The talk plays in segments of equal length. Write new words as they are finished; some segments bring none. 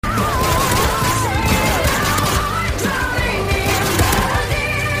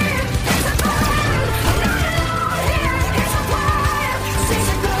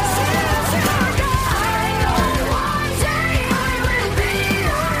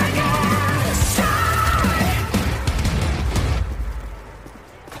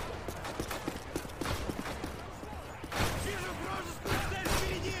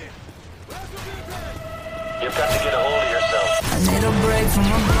You've got to get a hold of yourself. I need a break from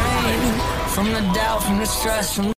my brain, from the doubt, from the stress, from